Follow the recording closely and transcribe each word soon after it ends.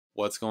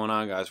What's going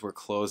on, guys? We're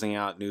closing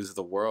out News of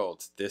the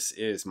World. This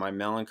is My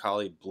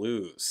Melancholy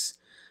Blues.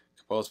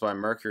 Composed by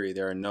Mercury,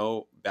 there are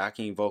no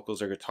backing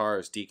vocals or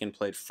guitars. Deacon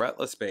played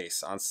fretless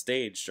bass on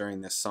stage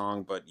during this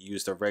song, but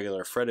used a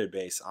regular fretted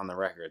bass on the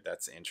record.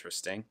 That's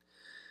interesting.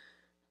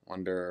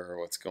 Wonder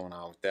what's going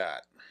on with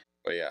that.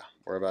 But yeah,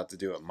 we're about to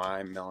do it.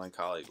 My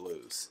Melancholy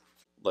Blues.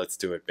 Let's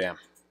do it. Bam.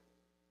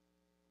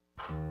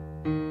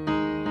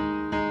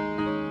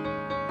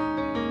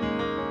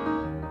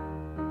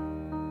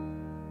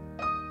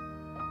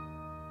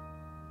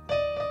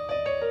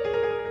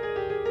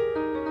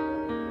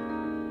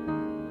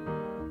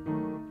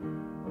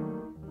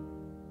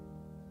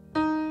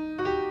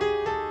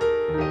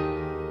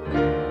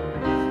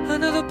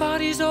 Another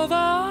party's over,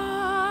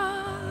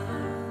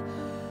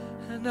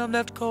 and I'm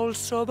left cold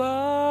sober.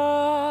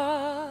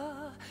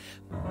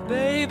 My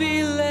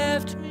baby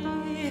left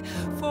me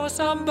for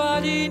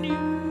somebody new.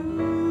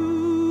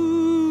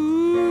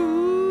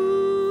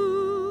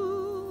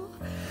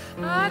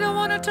 I don't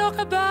want to talk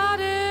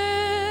about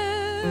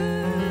it,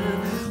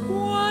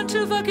 want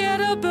to forget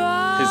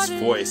about His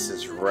voice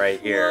is right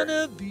here.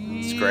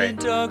 It's great.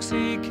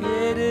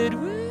 Intoxicated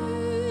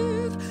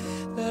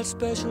with that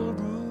special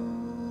brew.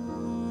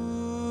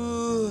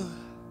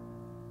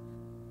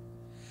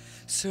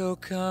 So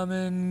come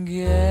and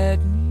get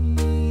me.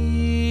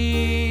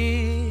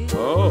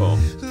 Oh.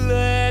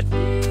 Let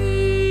me.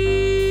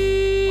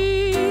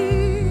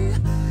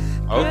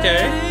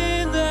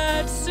 Okay. In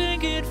that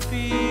sinking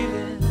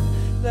feeling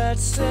that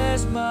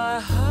says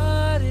my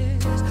heart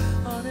is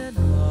on an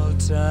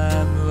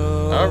all-time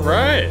low. All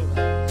right.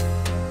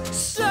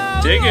 So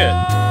Dig it.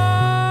 long,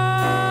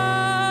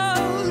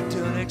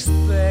 don't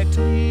expect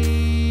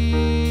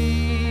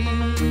me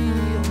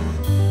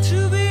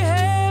to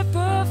behave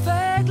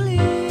perfectly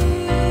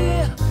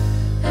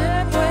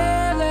and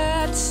wear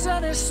that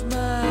sunny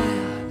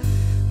smile.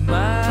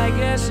 My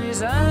guess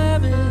is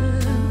I'm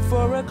in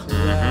for a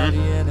cloudy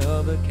and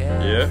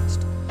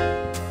overcast.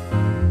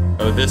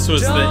 Oh, this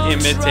was the Don't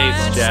Imitates try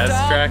and Jazz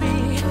stop track?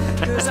 me,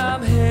 'cause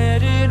I'm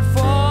headed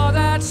for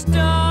that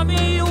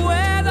stormy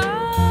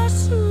weather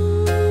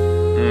soon.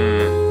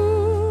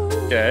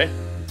 Okay.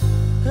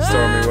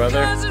 Stormy weather.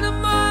 I'm causing a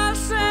mild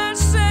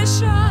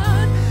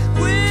sensation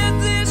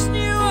with this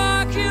new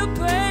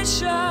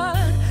occupation.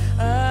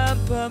 I'm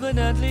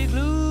permanently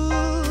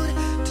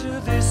glued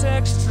to this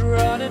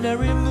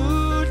extraordinary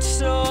mood.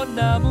 So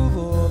now move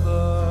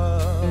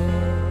over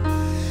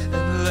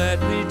and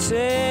let me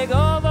take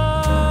over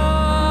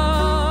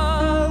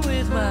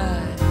with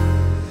my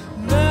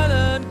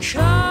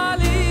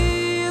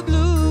melancholy blues.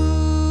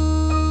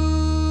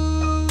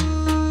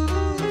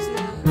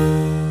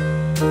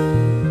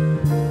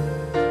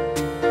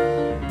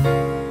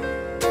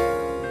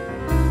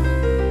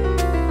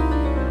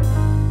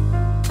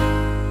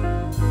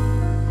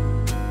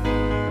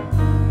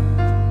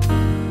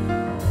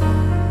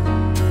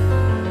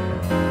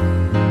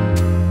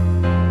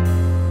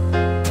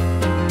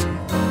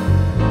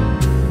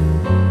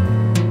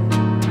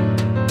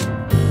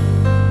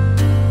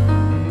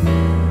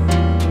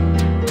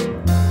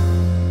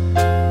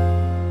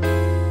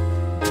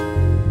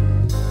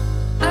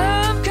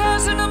 I'm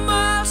causing a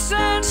mild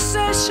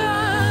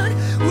sensation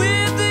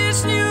with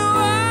this new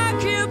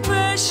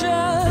occupation.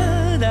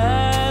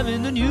 I'm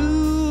in the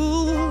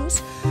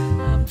news.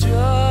 I'm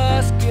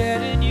just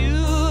getting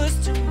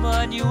used to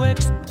my new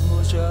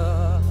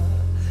exposure.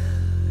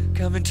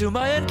 Come into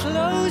my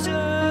enclosure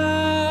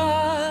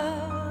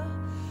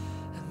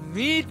and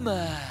meet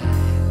my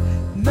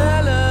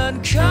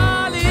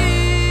melancholy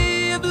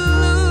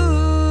blues.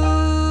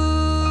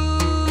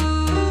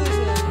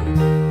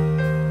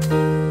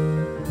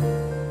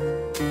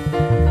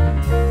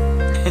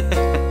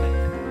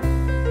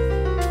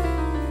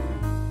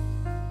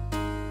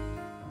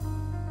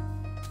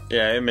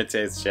 Yeah,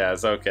 Imitates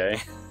Jazz.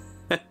 Okay.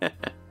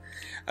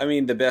 I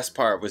mean, the best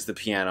part was the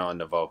piano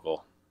and the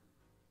vocal.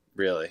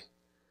 Really.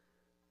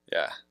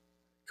 Yeah.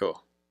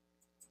 Cool.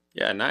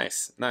 Yeah,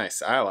 nice.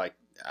 Nice. I like,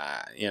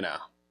 I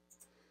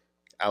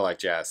like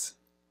jazz.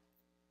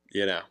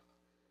 I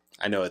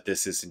know that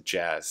this isn't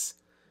jazz,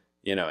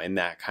 in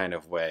that kind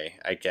of way.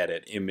 I get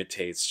it.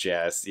 Imitates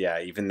jazz. Yeah,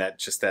 even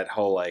that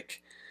whole,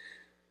 like,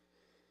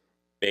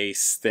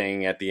 bass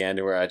thing at the end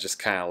where I just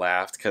kind of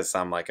laughed because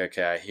I'm like,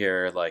 okay, I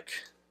hear, like,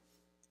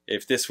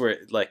 if this were,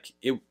 like,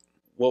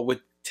 what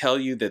would tell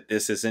you that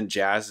this isn't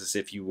jazz is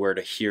if you were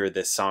to hear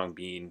this song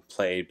being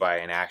played by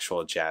an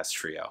actual jazz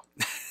trio.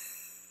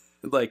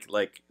 like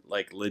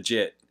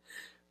legit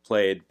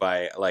played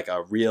by, like,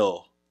 a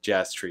real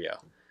jazz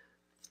trio.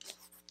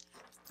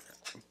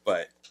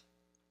 But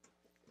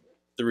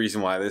the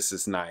reason why this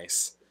is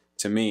nice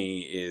to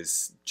me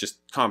is just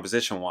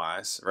composition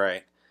wise,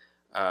 right?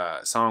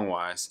 Song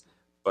wise,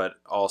 but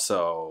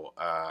also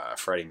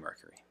Freddie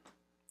Mercury,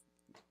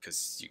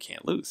 because you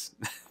can't lose.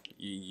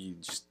 you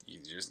just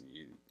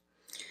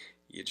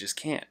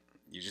can't.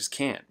 You just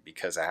can't,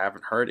 because I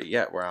haven't heard it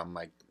yet where I'm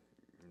like,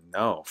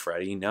 no,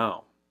 Freddie,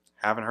 no,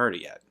 haven't heard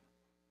it yet.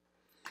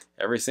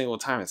 Every single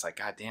time it's like,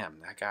 God damn,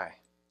 that guy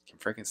can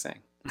freaking sing.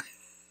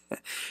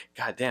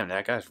 God damn,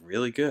 that guy's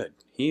really good.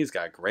 He's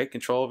got great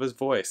control of his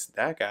voice.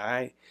 That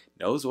guy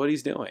knows what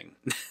he's doing.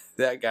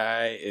 That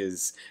guy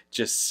is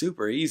just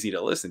super easy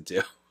to listen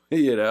to.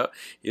 You know,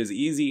 he's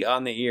easy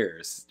on the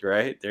ears,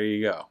 right? There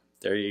you go.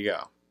 There you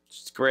go.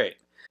 It's great.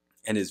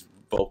 And his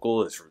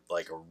vocal is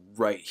like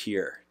right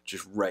here,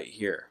 just right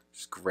here.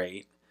 Just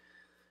great.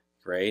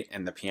 Great.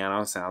 And the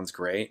piano sounds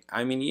great.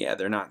 I mean, yeah,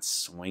 they're not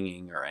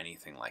swinging or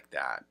anything like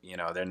that. You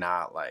know, they're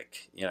not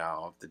like, you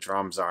know, the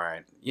drums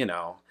aren't, you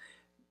know,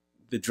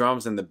 the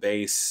drums and the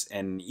bass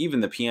and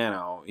even the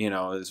piano, you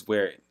know, is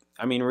where,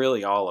 I mean,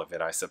 really all of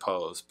it, I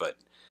suppose, but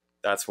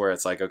that's where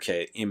it's like,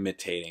 okay,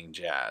 imitating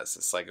jazz.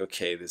 It's like,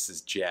 okay, this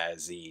is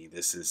jazzy.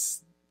 This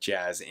is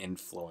jazz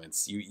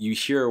influence. You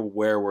hear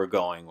where we're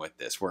going with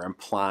this. We're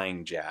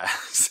implying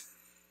jazz.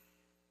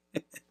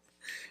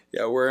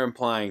 Yeah, we're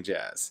implying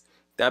jazz.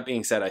 That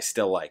being said, I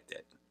still liked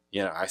it.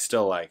 You know, I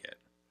still like it.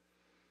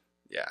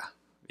 Yeah.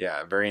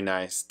 Yeah, very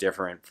nice.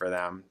 Different for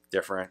them.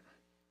 Different.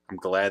 I'm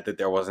glad that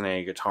there wasn't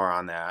any guitar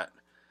on that,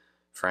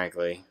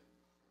 frankly.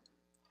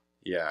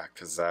 Yeah,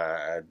 because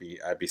I'd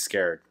be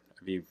scared.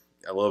 I'd be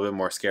a little bit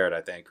more scared,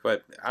 I think.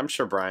 But I'm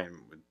sure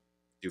Brian would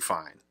do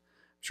fine.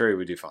 I'm sure he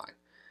would do fine.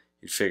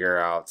 He'd figure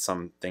out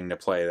something to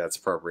play that's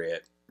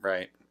appropriate,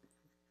 right?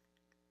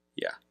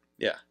 Yeah,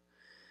 yeah.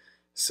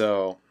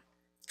 So,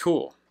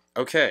 cool.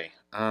 Okay,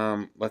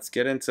 let's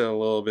get into a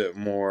little bit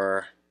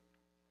more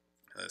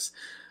of this.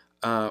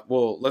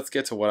 Well, let's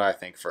get to what I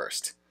think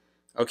first.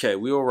 Okay,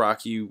 We Will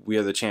Rock You, We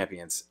Are the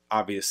Champions.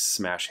 Obvious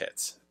smash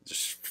hits.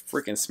 Just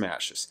freaking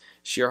smashes.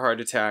 Sheer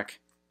Heart Attack,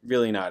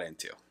 really not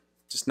into.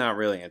 Just not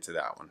really into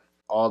that one.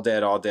 All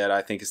Dead,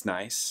 I think is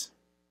nice.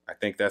 I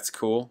think that's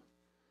cool.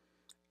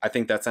 I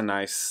think that's a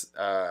nice,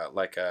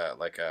 like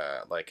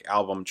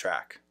album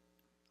track.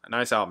 A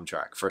nice album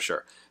track, for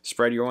sure.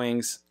 Spread Your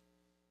Wings,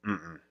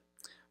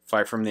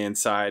 Fight From the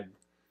Inside,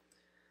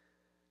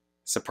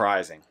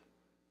 surprising.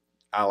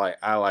 I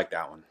like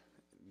that one.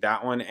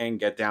 That one and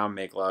Get Down,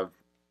 Make Love,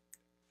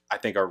 I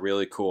think are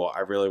really cool.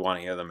 I really want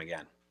to hear them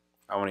again.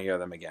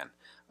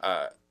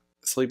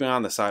 Sleeping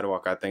on the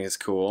Sidewalk, I think is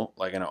cool.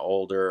 Like an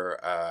older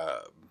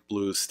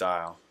blues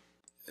style.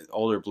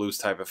 Older blues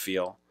type of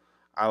feel.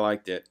 I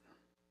liked it.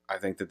 I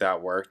think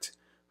that worked.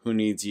 Who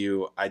Needs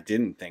You, I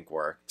didn't think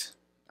worked.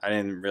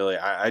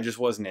 I just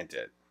wasn't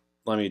into it.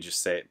 Let me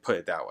just put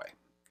it that way.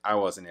 I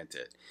wasn't into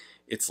it.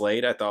 It's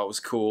Late, I thought was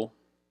cool.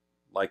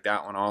 Like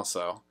that one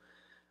also.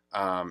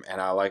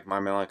 And I like My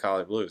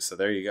Melancholy Blues, so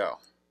there you go.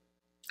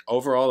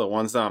 Overall, the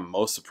ones that I'm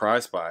most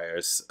surprised by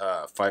is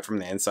Fight From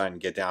the Inside and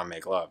Get Down,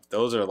 Make Love.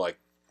 Those are like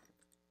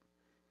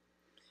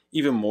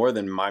even more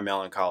than My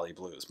Melancholy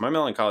Blues. My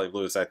Melancholy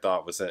Blues I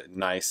thought was a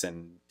nice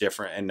and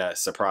different and a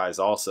surprise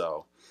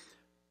also.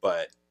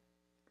 But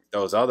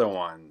those other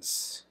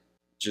ones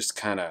just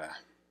kind of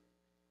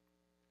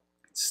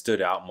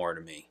stood out more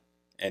to me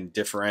and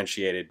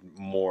differentiated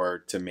more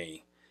to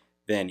me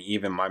than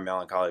even My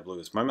Melancholy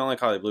Blues. My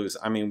Melancholy Blues,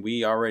 I mean,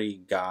 we already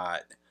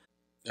got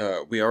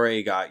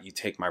You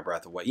Take My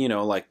Breath Away, you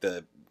know, like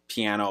the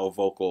piano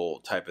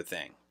vocal type of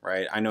thing,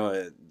 right? I know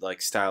it, like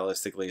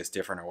stylistically it's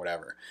different or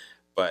whatever,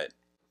 but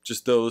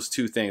just those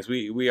two things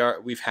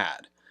we've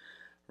had,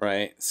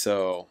 right?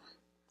 So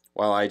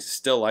while I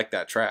still like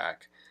that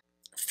track,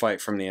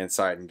 Fight From the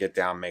Inside and Get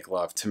Down, Make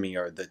Love to me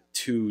are the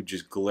two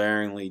just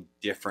glaringly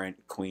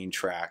different Queen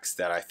tracks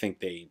that I think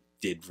they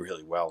did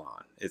really well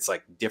on. It's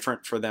like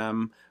different for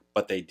them,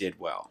 but they did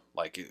well.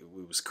 Like it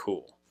was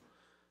cool.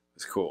 It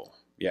was cool.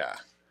 Yeah.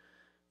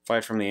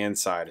 Fight From the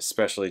Inside,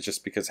 especially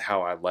just because of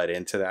how I led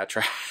into that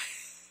track.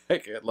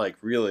 Like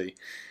really,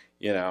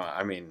 you know,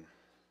 I mean,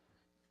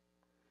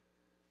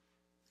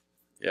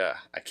 yeah,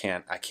 I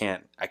can't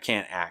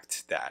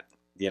act that,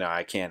 you know,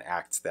 I can't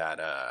act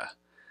that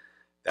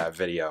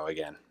video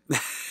again.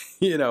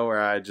 You know,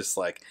 where I just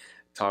like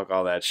talk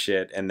all that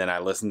shit and then I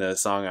listen to the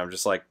song, I'm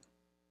just like,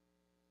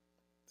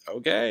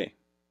 okay,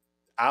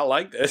 I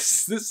like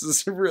this. This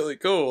is really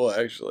cool,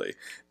 actually.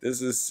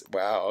 This is,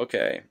 wow,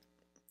 okay.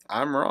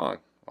 I'm wrong.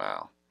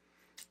 Wow.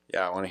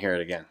 Yeah, I want to hear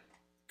it again.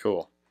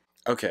 Cool.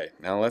 Okay,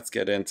 now let's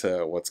get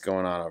into what's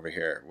going on over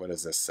here. What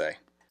does this say?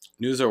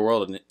 News of the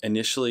World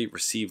initially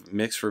received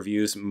mixed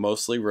reviews,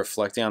 mostly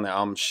reflecting on the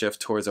album's shift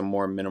towards a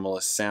more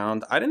minimalist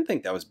sound. I didn't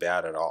think that was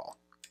bad at all.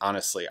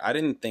 Honestly, I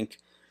didn't think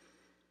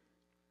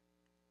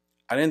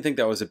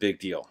that was a big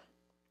deal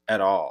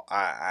at all.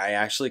 I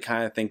actually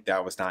kind of think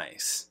that was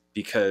nice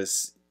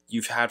because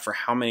you've had for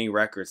how many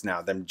records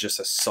now them just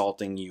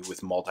assaulting you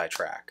with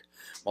multi-track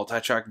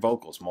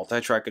vocals,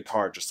 multi-track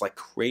guitar, just like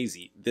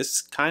crazy.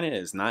 This kind of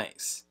is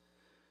nice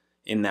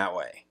in that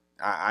way,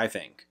 I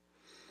think.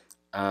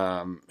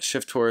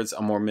 Shift towards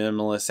a more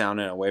minimalist sound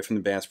and away from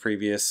the band's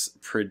previous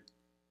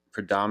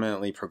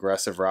predominantly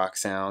progressive rock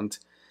sound.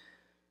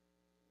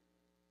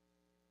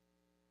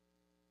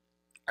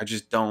 I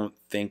just don't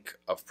think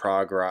of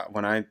prog rock.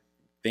 When I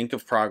think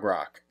of prog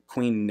rock,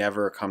 Queen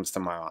never comes to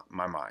my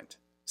mind.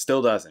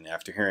 Still doesn't,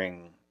 after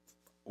hearing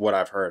what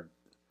I've heard,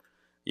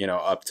 you know,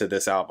 up to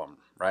this album,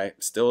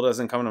 right? Still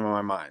doesn't come to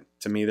my mind.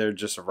 To me, they're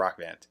just a rock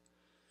band.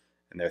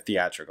 And they're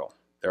theatrical.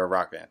 They're a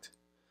rock band,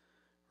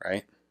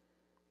 right?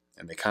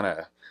 And they kind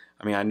of,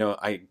 I mean,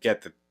 I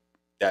get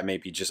that may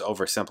be just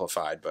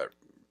oversimplified, but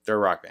they're a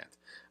rock band.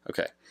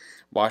 Okay.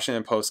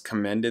 Washington Post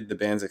commended the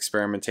band's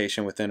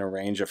experimentation within a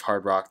range of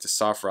hard rock to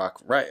soft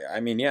rock. Right. I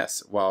mean,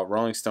 yes. While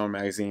Rolling Stone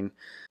magazine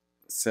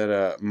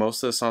said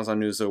most of the songs on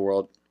News of the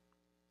World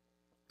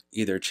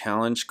either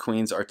challenge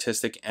Queen's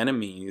artistic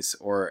enemies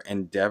or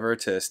endeavor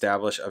to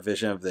establish a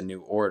vision of the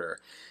new order.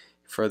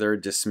 Further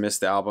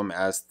dismissed the album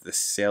as the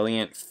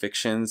salient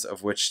fictions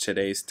of which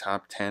today's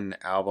top 10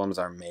 albums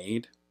are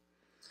made.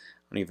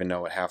 I don't even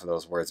know what half of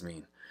those words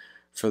mean.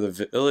 For the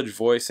Village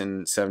Voice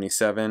in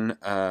 77,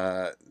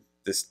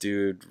 this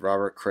dude,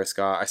 Robert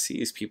Christgau, I see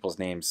these people's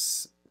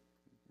names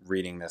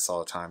reading this all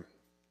the time.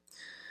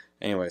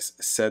 Anyways,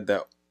 said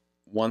that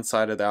one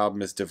side of the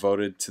album is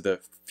devoted to the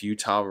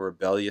futile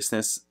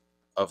rebelliousness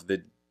of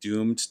the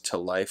doomed to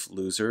life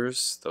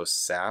losers, those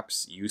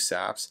saps, you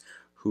saps,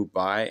 who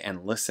buy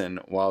and listen,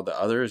 while the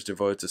other is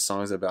devoted to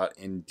songs about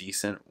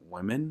indecent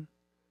women?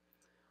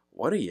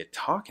 What are you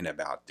talking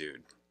about,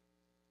 dude?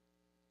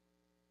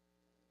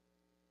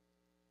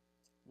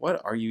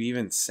 What are you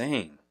even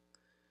saying?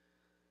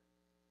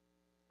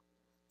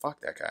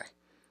 Fuck that guy.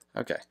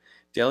 Okay.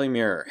 Daily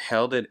Mirror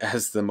hailed it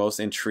as the most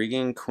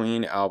intriguing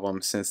Queen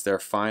album since their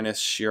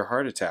finest Sheer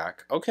Heart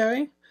Attack.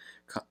 Okay.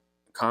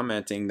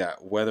 Commenting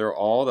that whether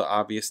all the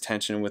obvious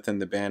tension within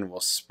the band will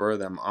spur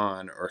them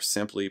on or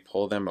simply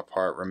pull them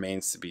apart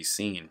remains to be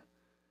seen.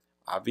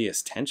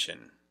 Obvious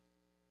tension.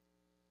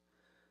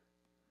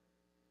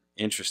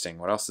 Interesting.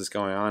 What else is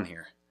going on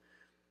here?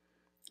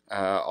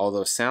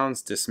 Although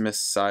Sounds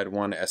dismissed side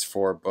 1 as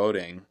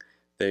foreboding,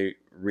 they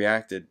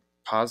reacted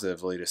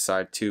positively to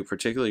side 2,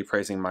 particularly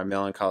praising My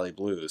Melancholy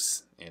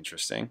Blues.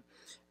 Interesting.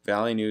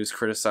 Valley News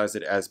criticized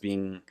it as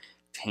being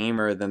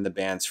tamer than the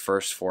band's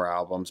first 4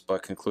 albums,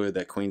 but concluded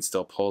that Queen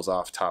still pulls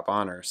off top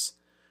honors,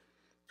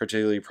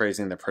 particularly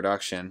praising the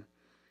production,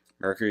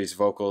 Mercury's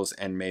vocals,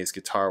 and May's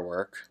guitar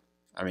work.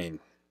 I mean,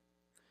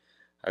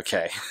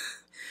 okay.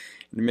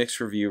 In a mixed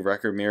review,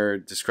 Record Mirror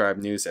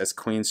described News as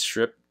Queen's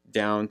stripped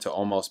down to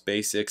almost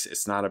basics.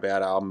 It's not a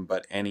bad album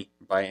by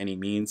any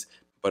means,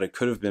 but it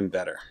could have been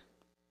better.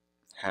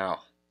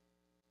 How?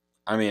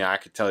 I mean, I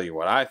could tell you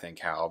what I think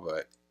how,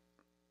 but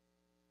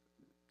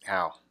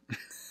how?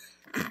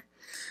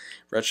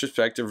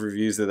 Retrospective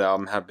reviews of the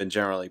album have been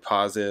generally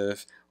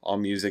positive.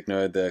 AllMusic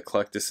noted the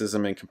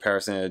eclecticism in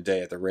comparison to A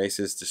Day at the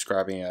Races,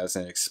 describing it as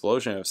an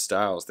explosion of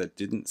styles that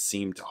didn't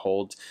seem to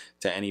hold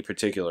to any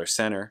particular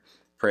center.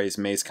 Praised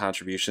May's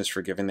contributions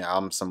for giving the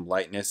album some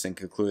lightness and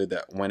concluded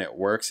that when it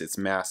works, it's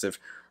massive,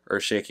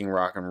 earth-shaking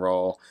rock and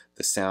roll,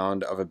 the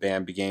sound of a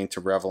band beginning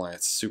to revel in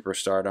its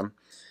superstardom.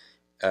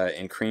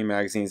 In Cream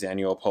Magazine's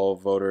annual poll,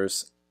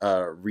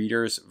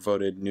 readers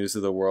voted News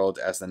of the World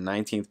as the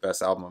 19th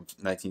best album of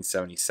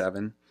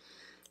 1977.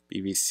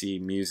 BBC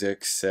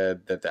Music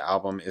said that the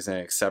album is an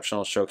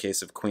exceptional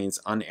showcase of Queen's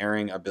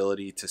unerring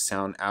ability to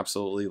sound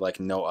absolutely like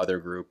no other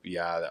group.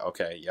 Yeah,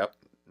 okay, yep.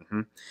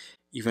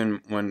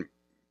 Even when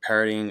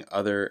parodying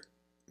other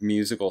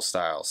musical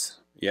styles.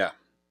 Yeah,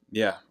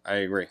 I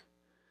agree.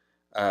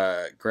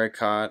 Greg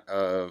Kot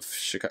of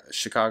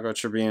Chicago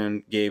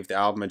Tribune gave the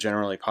album a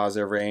generally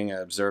positive rating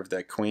and observed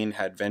that Queen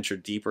had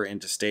ventured deeper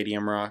into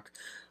stadium rock,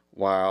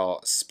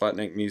 while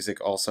Sputnik Music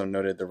also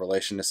noted the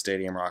relation to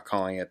stadium rock,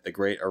 calling it the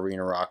great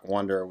arena rock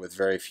wonder with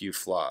very few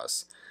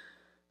flaws.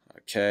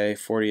 Okay,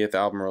 40th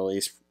album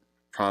release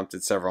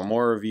prompted several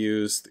more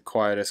reviews, the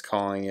Quietest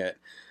calling it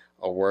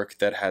a work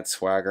that had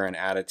swagger and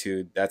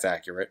attitude. That's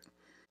accurate.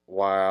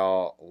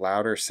 While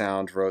Louder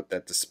Sound wrote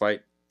that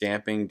despite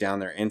damping down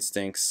their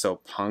instincts so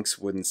punks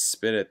wouldn't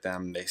spit at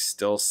them, they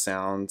still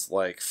sound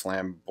like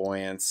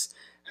flamboyance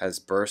has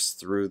burst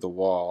through the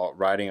wall,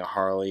 riding a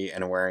Harley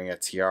and wearing a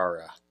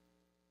tiara.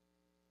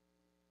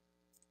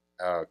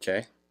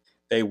 Okay.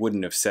 They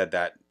wouldn't have said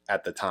that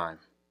at the time.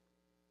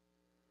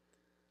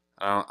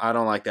 I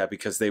don't like that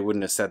because they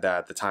wouldn't have said that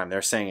at the time.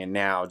 They're saying it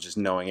now, just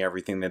knowing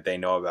everything that they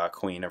know about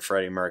Queen and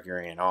Freddie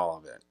Mercury and all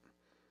of it.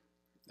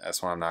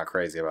 That's why I'm not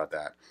crazy about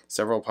that.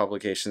 Several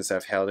publications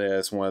have hailed it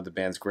as one of the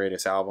band's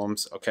greatest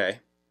albums. Okay.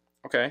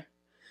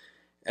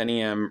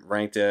 NEM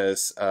ranked it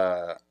as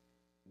the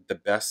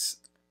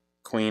best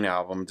Queen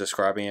album,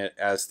 describing it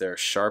as their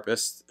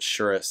sharpest,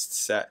 surest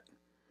set.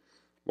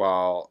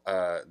 While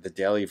the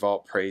Daily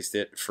Vault praised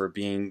it for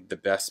being the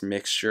best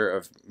mixture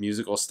of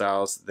musical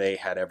styles they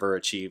had ever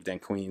achieved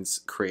and Queen's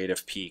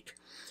creative peak.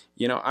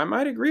 You know, I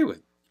might agree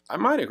with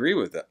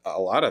a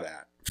lot of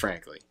that,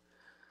 frankly.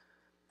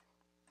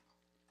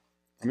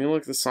 Let me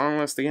look at the song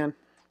list again.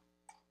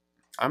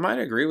 I might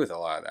agree with a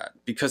lot of that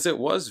because it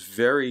was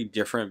very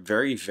different,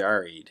 very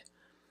varied.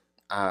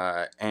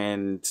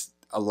 And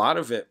a lot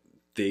of it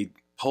they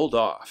pulled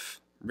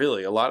off.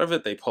 Really, a lot of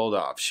it they pulled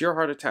off. Sheer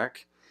Heart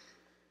Attack.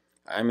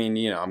 I mean,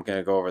 you know, I'm going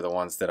to go over the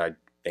ones that I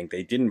think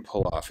they didn't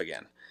pull off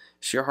again.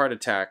 Sheer Heart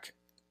Attack.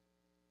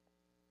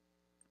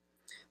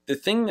 The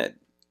thing that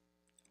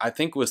I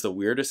think was the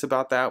weirdest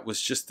about that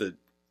was just the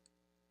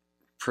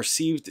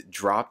perceived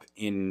drop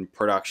in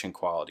production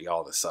quality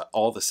all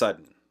of a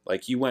sudden.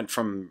 Like, you went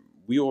from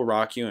We Will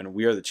Rock You and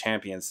We Are the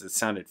Champions that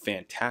sounded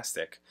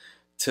fantastic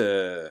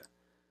to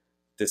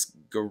this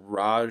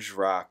garage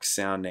rock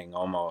sounding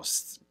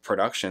almost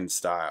production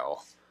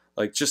style.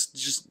 Like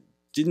just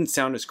didn't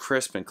sound as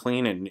crisp and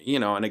clean, and you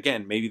know, and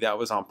again, maybe that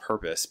was on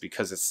purpose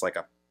because it's like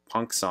a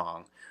punk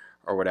song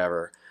or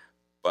whatever,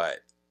 but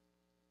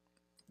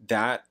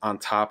that on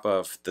top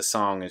of the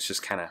song is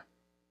just kind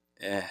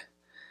of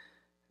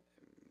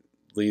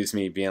leaves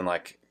me being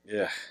like,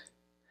 yeah,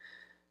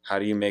 how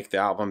do you make the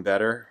album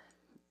better?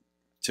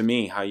 To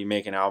me, how you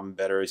make an album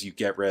better is you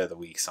get rid of the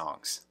weak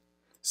songs.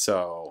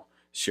 So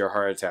Sheer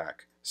Heart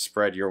Attack,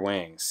 Spread Your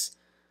Wings,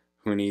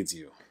 Who Needs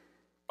You,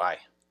 Bye.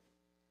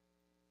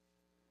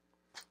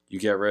 You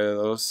get rid of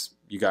those,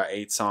 you got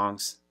 8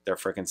 songs, they're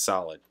freaking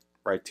solid.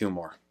 Write 2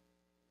 more.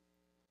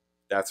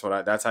 That's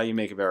how you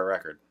make a better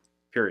record.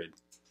 Period.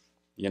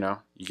 You know,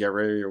 you get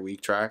rid of your weak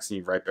tracks and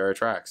you write better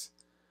tracks.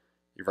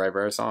 You write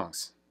better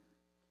songs.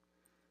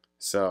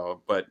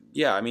 So, but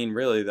yeah, I mean,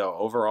 really though,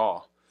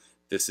 overall,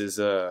 this is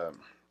a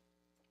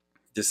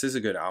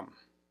good album.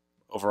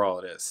 Overall,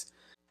 it is.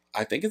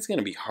 I think it's going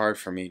to be hard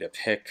for me to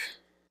pick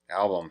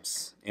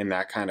albums in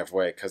that kind of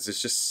way because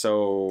it's just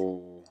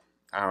so,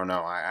 I don't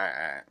know.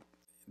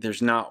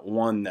 There's not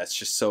one that's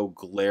just so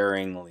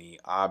glaringly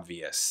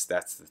obvious.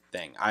 That's the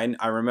thing.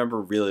 I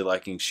remember really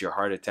liking Sheer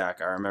Heart Attack.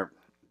 I remember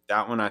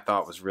that one I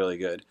thought was really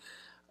good.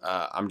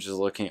 I'm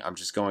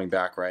just going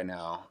back right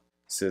now.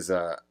 This is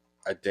A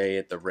Day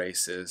at the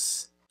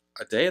Races.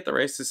 A Day at the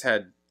Races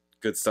had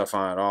good stuff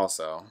on it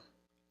also.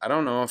 I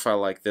don't know if I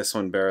like this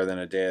one better than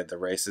A Day at the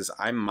Races.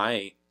 I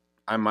might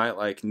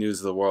like News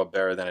of the World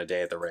better than A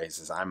Day at the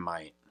Races. I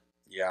might.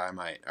 Yeah, I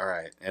might. All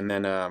right. And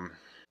then A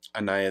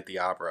Night at the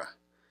Opera.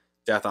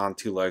 Death on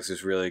Two Legs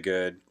was really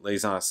good.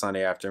 Lays on a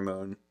Sunday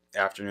afternoon.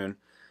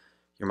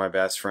 You're My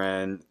Best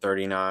Friend.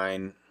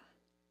 39.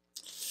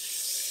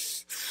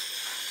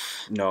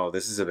 No,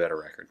 this is a better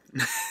record.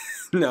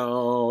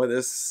 No,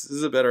 this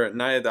is a better...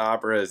 Night at the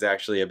Opera is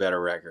actually a better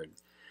record.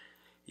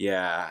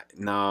 Yeah,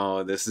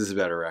 no, this is a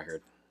better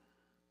record.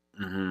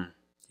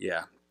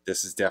 Yeah,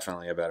 this is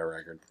definitely a better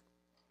record.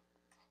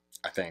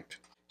 I think.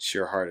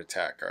 Sheer Heart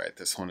Attack. All right,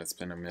 this one, it's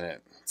been a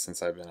minute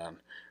since I've been on.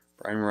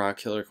 Brian Rock,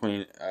 Killer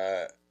Queen.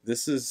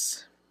 This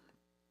is...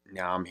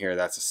 Now I'm Here.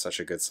 That's such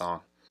a good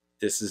song.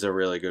 This is a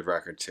really good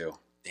record, too.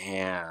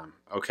 Damn.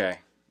 Okay.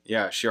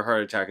 Yeah, Sheer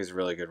Heart Attack is a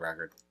really good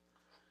record.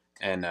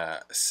 And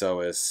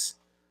so is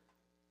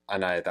A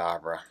Night at the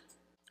Opera.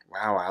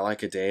 Wow, I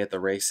like A Day at the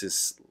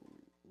Races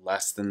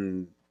less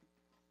than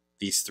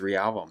these 3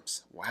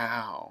 albums.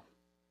 Wow.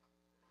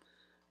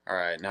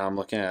 Alright, now I'm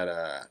looking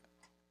at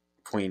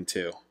Queen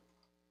 2.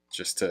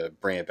 Just to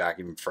bring it back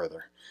even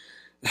further.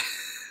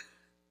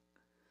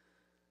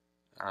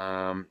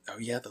 Oh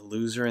yeah, The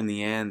Loser in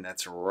the End.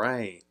 That's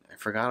right. I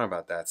forgot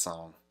about that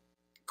song.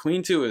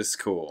 Queen 2 is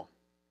cool.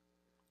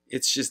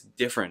 It's just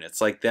different.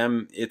 It's like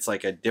them. It's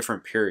like a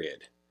different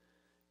period.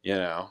 You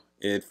know,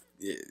 it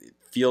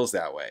feels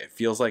that way. It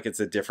feels like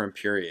it's a different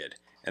period.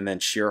 And then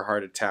Sheer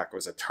Heart Attack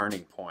was a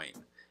turning point.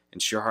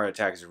 And Sheer Heart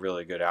Attack is a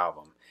really good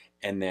album.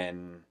 And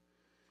then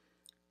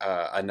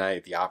A Night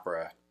at the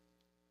Opera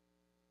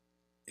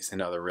is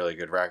another really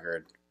good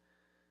record.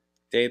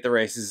 Day at the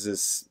Races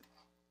is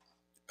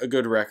a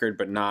good record,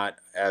 but not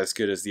as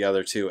good as the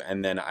other 2.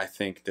 And then I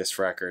think this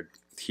record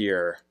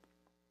here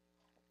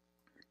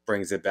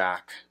brings it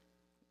back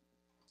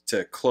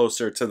to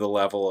closer to the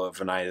level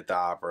of A Night at the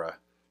Opera,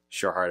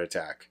 Sheer Heart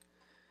Attack.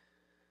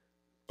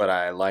 But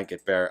I like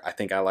it better. I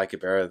think I like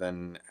it better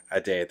than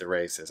A Day at the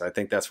Races. I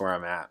think that's where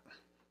I'm at.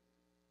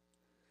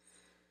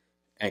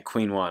 And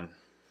Queen 1.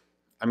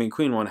 I mean,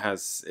 Queen 1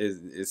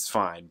 is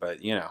fine,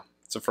 but you know,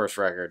 it's a first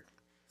record.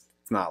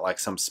 It's not like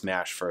some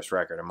smash first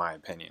record, in my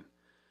opinion.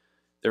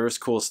 There was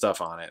cool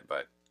stuff on it,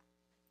 but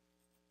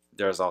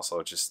there's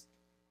also just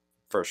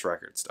first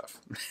record stuff.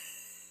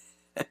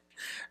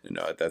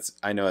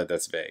 I know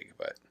that's vague,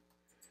 but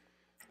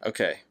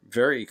okay,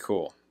 very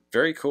cool.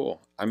 Very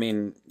cool. I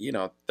mean, you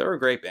know, they're a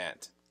great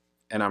band,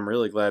 and I'm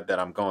really glad that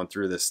I'm going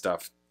through this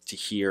stuff to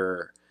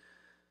hear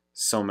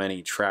so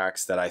many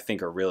tracks that I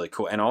think are really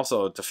cool, and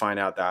also to find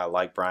out that I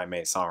like Brian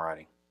May's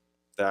songwriting.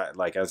 That,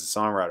 like, as a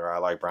songwriter, I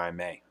like Brian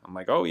May. I'm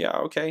like, oh yeah,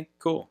 okay,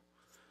 cool,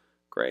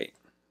 great,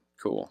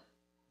 cool,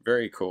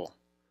 very cool.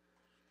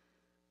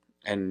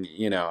 And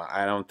you know,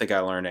 I don't think I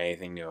learned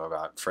anything new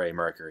about Freddie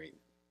Mercury.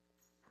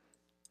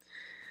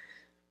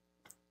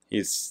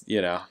 He's,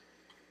 you know,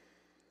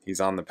 he's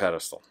on the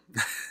pedestal.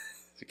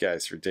 The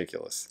guy's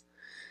ridiculous.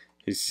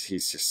 He's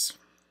just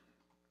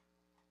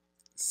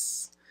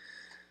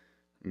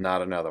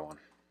not another one.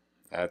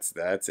 That's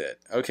it.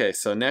 Okay,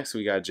 so next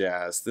we got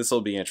jazz. This will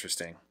be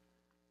interesting.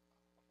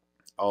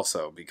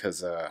 Also,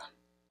 because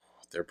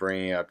they're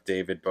bringing up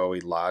David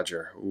Bowie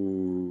Lodger.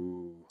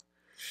 Ooh.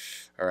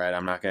 All right,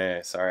 I'm not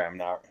gonna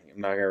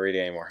read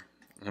anymore.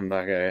 I'm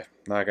not gonna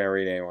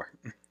read anymore.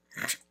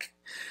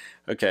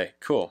 Okay,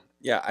 cool.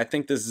 Yeah, I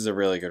think this is a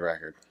really good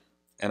record,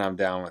 and I'm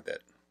down with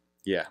it.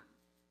 Yeah,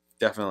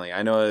 definitely.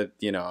 I know that,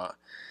 you know,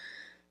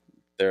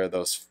 there are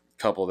those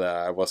couple that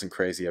I wasn't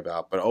crazy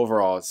about, but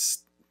overall,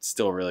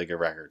 still a really good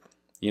record.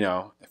 You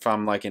know, if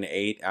I'm like an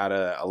 8 out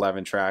of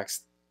 11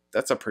 tracks,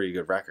 that's a pretty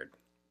good record.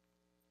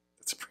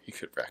 That's a pretty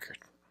good record.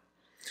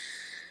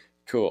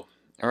 Cool.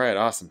 All right,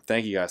 awesome.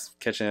 Thank you guys.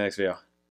 Catch you in the next video.